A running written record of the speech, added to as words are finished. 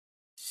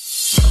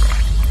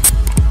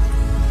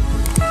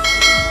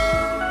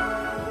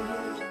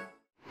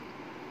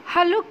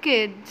Hello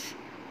kids,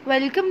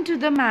 welcome to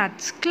the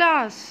maths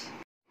class.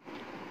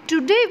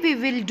 Today we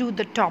will do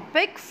the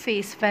topic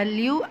face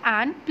value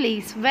and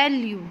place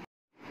value.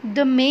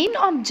 The main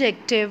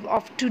objective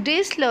of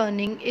today's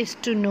learning is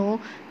to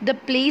know the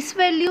place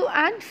value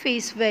and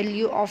face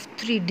value of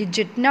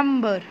 3-digit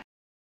number.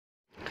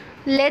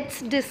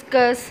 Let's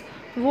discuss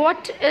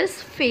what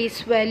is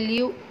face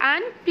value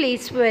and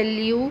place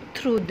value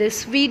through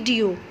this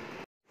video.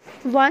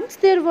 Once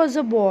there was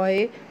a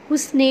boy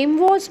whose name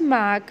was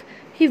Mac.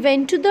 He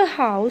went to the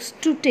house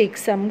to take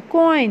some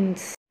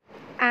coins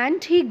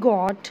and he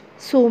got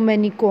so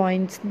many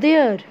coins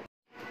there.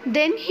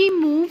 Then he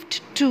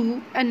moved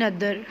to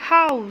another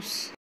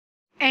house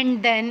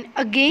and then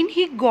again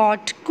he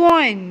got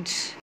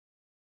coins.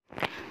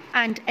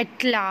 And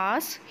at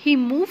last he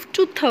moved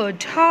to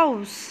third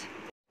house.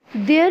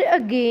 There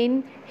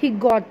again he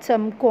got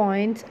some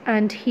coins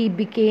and he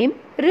became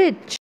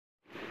rich.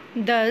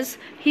 Thus,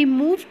 he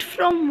moved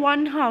from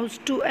one house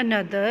to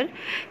another.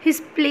 His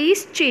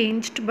place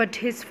changed, but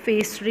his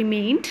face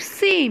remained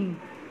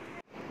same.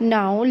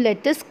 Now,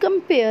 let us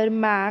compare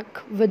Mac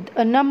with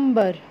a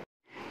number.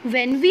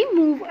 When we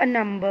move a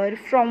number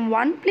from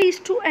one place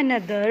to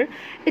another,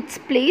 its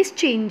place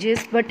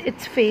changes, but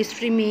its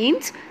face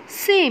remains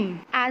same.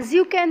 As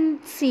you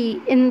can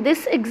see in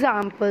this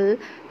example,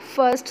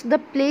 first the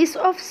place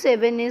of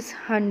 7 is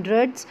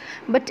hundreds,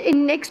 but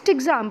in next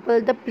example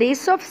the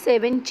place of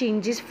 7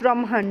 changes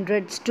from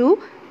hundreds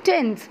to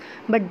tens,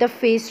 but the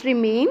face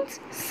remains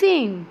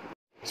same.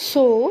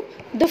 So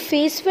the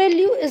face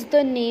value is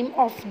the name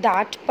of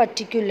that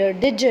particular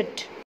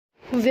digit,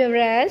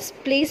 whereas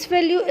place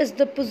value is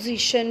the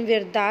position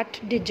where that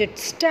digit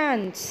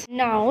stands.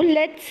 Now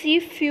let's see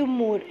few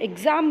more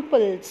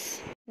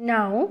examples.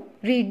 Now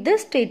read the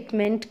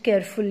statement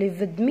carefully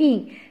with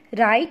me.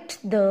 Write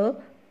the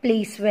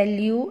place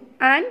value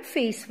and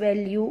face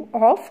value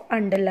of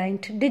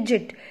underlined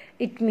digit.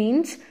 It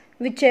means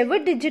whichever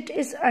digit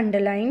is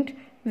underlined,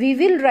 we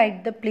will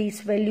write the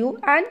place value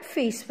and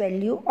face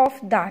value of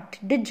that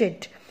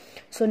digit.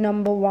 So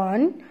number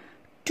 1,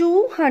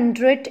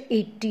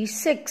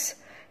 286.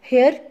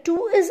 Here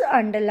 2 is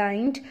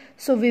underlined,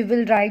 so we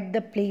will write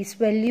the place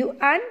value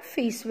and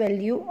face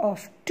value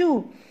of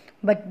 2.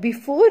 But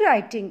before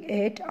writing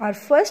it, our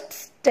first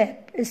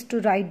step is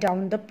to write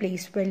down the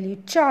place value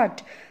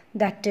chart.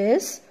 That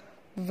is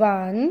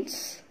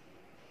ones,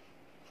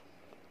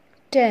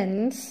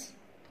 tens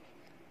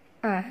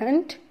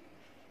and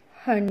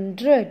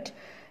 100.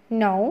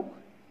 Now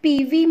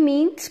PV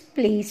means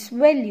place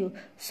value.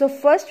 So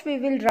first we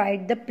will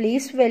write the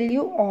place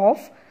value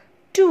of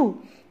 2.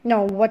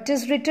 Now what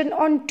is written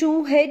on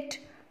 2 head?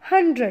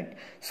 100.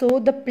 So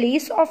the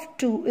place of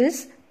 2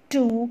 is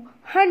 2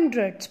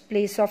 hundreds.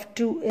 Place of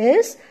 2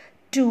 is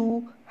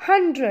 2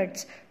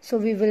 hundreds. So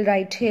we will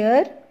write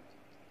here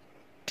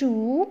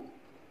 2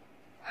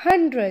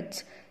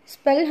 hundreds.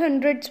 Spell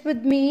hundreds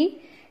with me.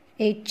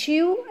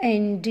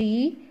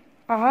 HUNDREDS,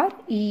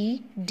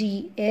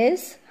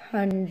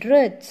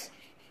 hundreds.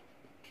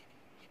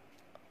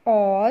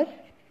 Or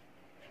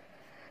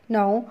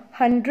now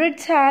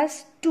hundreds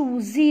has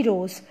 2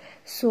 zeros.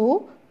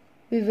 So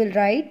we will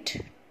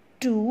write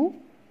 2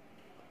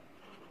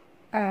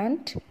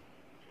 and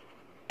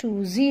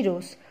 2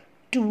 zeros.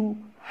 2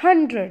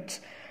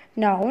 hundreds.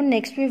 Now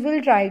next we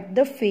will write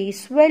the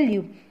face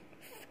value.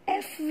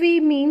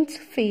 FV means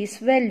face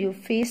value.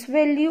 Face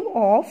value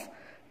of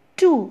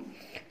 2.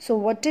 So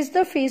what is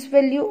the face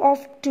value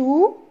of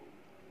 2?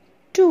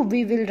 2.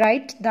 We will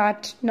write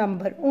that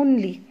number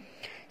only.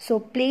 So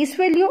place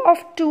value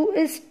of 2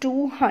 is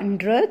 2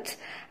 hundredths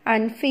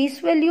and face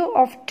value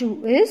of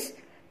 2 is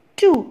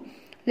 2.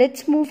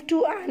 Let's move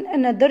to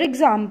another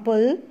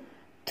example.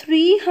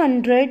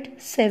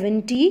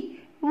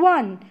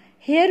 371.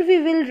 Here we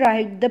will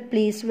write the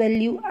place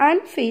value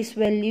and face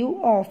value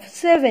of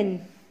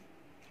 7.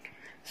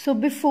 So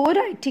before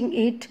writing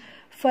it,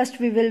 first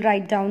we will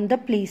write down the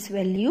place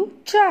value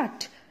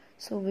chart.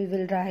 So we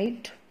will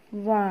write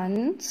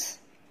ones,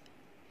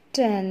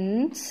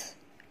 tens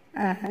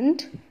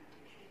and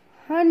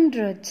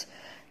hundreds.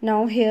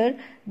 Now here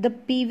the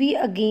PV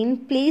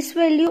again, place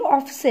value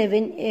of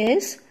 7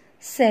 is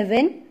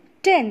 7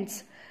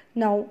 tens.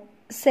 Now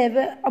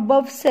 7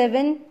 above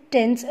 7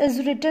 tens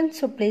is written,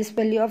 so place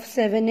value of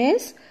 7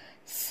 is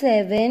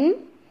 7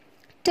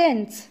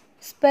 tens.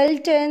 Spell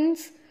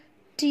tens,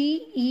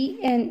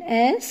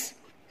 TENS,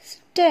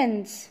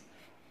 tens.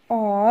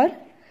 Or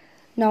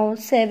now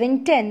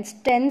 7 tens.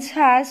 Tens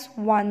has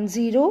 1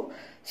 0.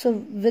 So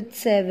with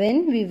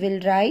 7 we will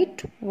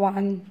write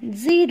 1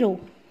 0.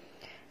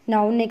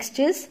 Now next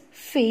is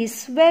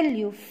face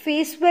value.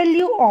 Face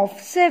value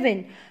of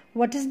 7.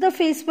 What is the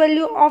face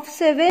value of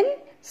 7?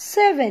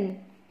 7.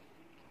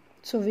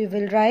 So we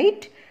will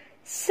write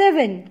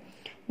 7.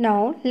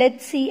 Now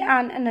let's see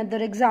another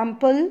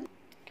example.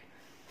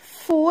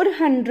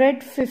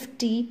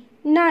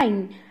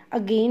 459.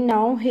 Again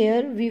now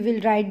here we will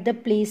write the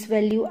place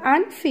value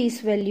and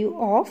face value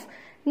of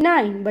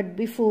 9. But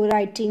before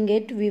writing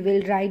it, we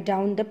will write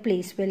down the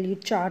place value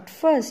chart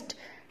first.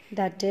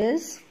 that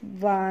is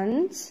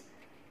ones,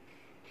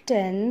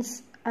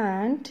 tens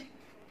and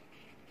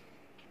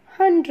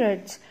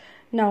hundreds.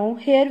 Now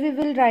here we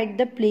will write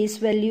the place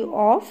value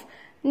of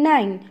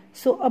 9.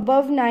 So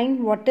above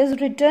 9 what is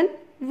written?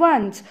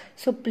 Ones.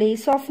 So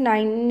place of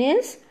 9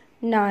 is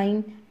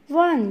 9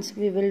 ones.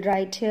 We will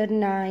write here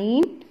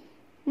 9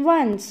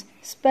 ones.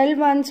 Spell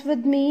ones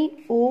with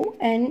me.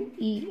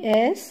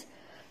 O-N-E-S.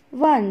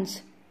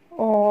 Ones.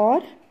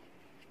 Or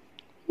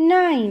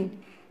 9.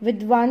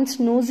 With ones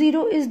no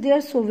 0 is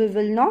there, so we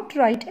will not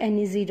write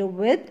any 0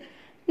 with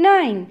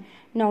 9.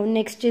 Now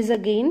next is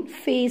again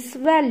face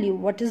value.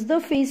 What is the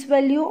face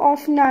value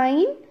of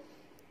 9?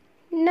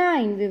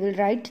 9. We will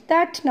write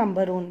that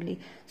number only.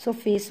 So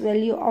face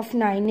value of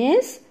 9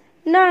 is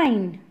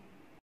 9.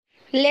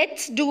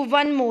 Let's do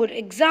one more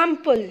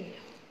example.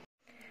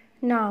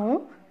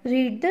 Now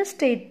read the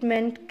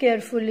statement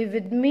carefully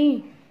with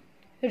me.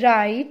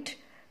 Write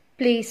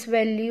place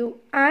value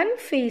and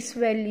face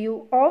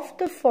value of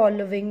the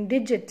following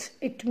digits.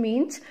 It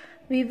means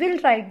we will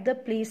write the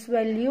place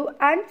value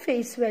and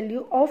face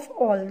value of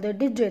all the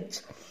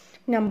digits.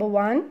 Number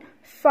 1,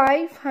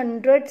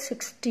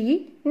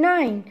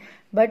 569.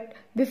 But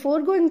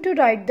before going to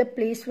write the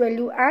place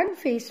value and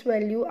face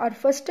value, our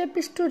first step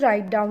is to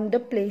write down the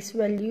place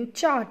value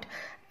chart.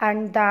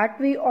 And that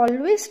we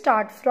always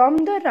start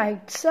from the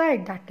right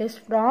side, that is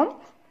from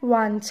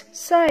ones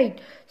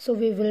side. So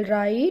we will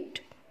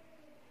write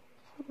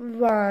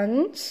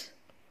ones,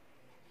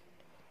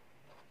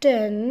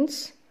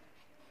 tens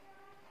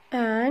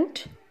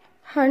and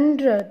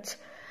hundreds.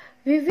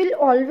 We will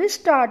always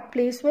start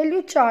place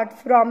value chart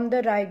from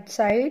the right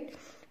side,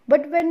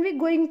 but when we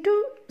going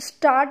to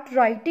start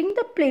writing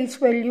the place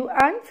value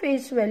and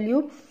face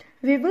value,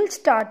 we will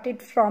start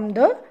it from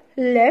the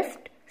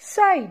left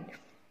side.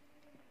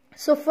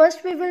 So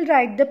first we will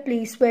write the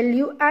place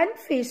value and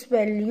face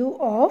value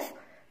of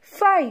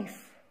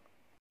 5.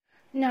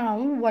 Now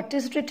what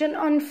is written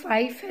on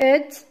 5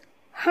 is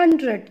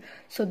 100.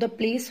 So the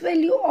place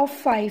value of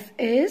 5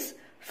 is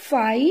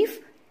 5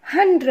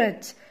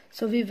 hundredths.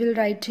 So we will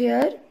write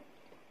here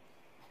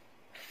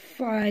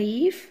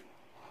 5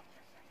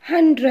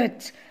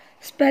 hundredths.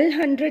 Spell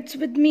hundreds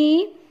with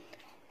me.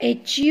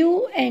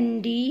 H-U-N-D-R-E-D-E-S.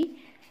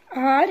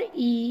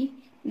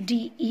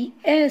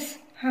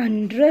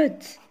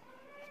 Hundreds.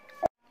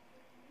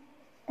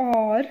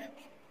 Or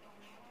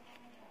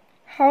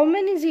how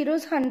many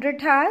zeros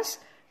 100 has?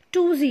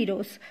 2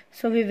 zeros.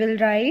 So we will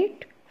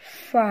write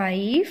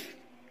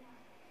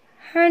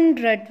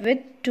 500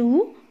 with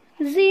 2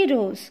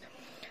 zeros.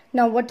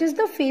 Now what is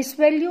the face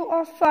value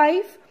of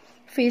 5?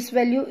 Face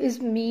value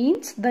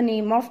means the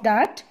name of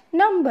that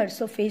number.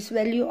 So face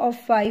value of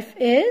 5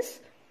 is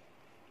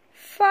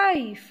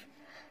 5.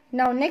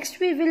 Now next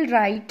we will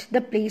write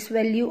the place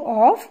value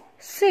of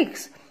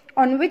 6.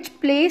 On which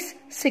place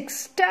 6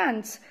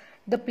 stands?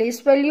 The place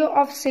value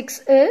of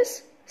 6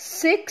 is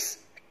 6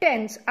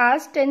 tens.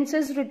 As tens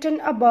is written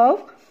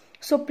above,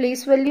 so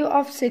place value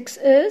of 6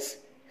 is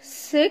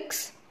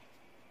 6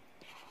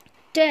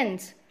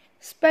 tens.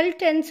 Spell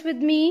tens with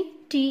me.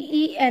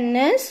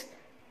 T-E-N-S.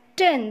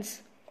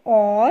 Tens.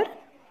 Or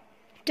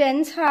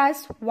tens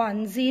has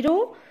 1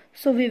 0.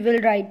 So we will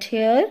write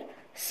here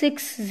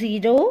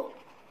 60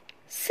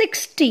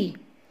 60.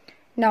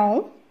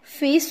 Now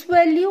face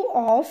value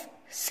of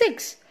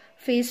 6.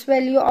 Face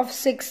value of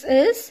 6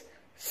 is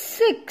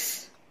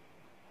 6.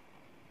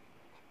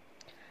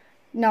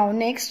 Now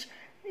next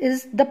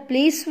is the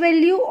place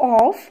value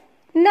of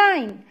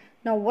 9.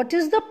 Now what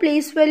is the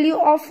place value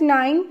of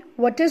 9?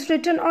 What is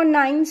written on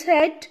 9's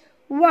head?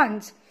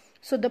 Ones.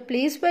 So the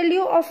place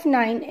value of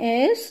 9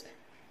 is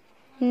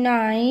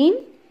 9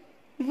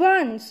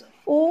 ones.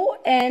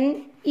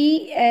 O-N-E-S.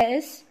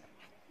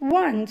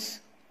 Ones.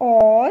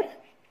 Or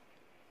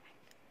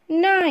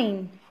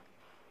 9.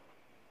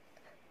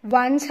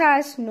 Ones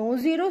has no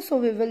 0, so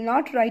we will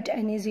not write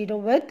any 0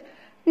 with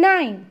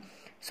 9.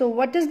 So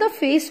what is the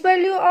face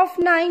value of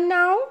 9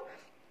 now?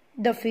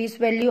 The face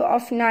value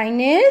of 9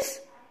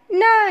 is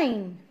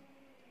 9.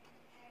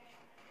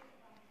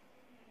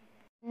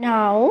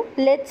 Now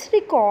let's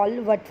recall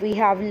what we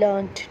have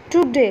learnt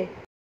today.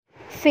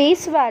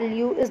 Face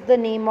value is the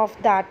name of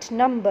that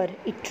number.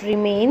 It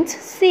remains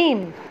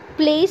same.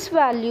 Place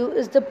value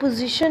is the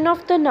position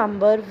of the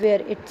number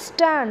where it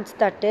stands,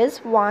 that is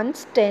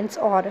ones, tens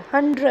or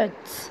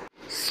hundreds.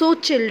 So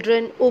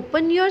children,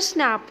 open your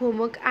snap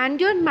homework and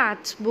your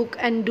maths book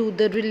and do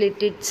the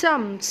related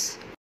sums.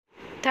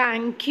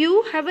 Thank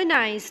you. Have a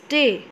nice day.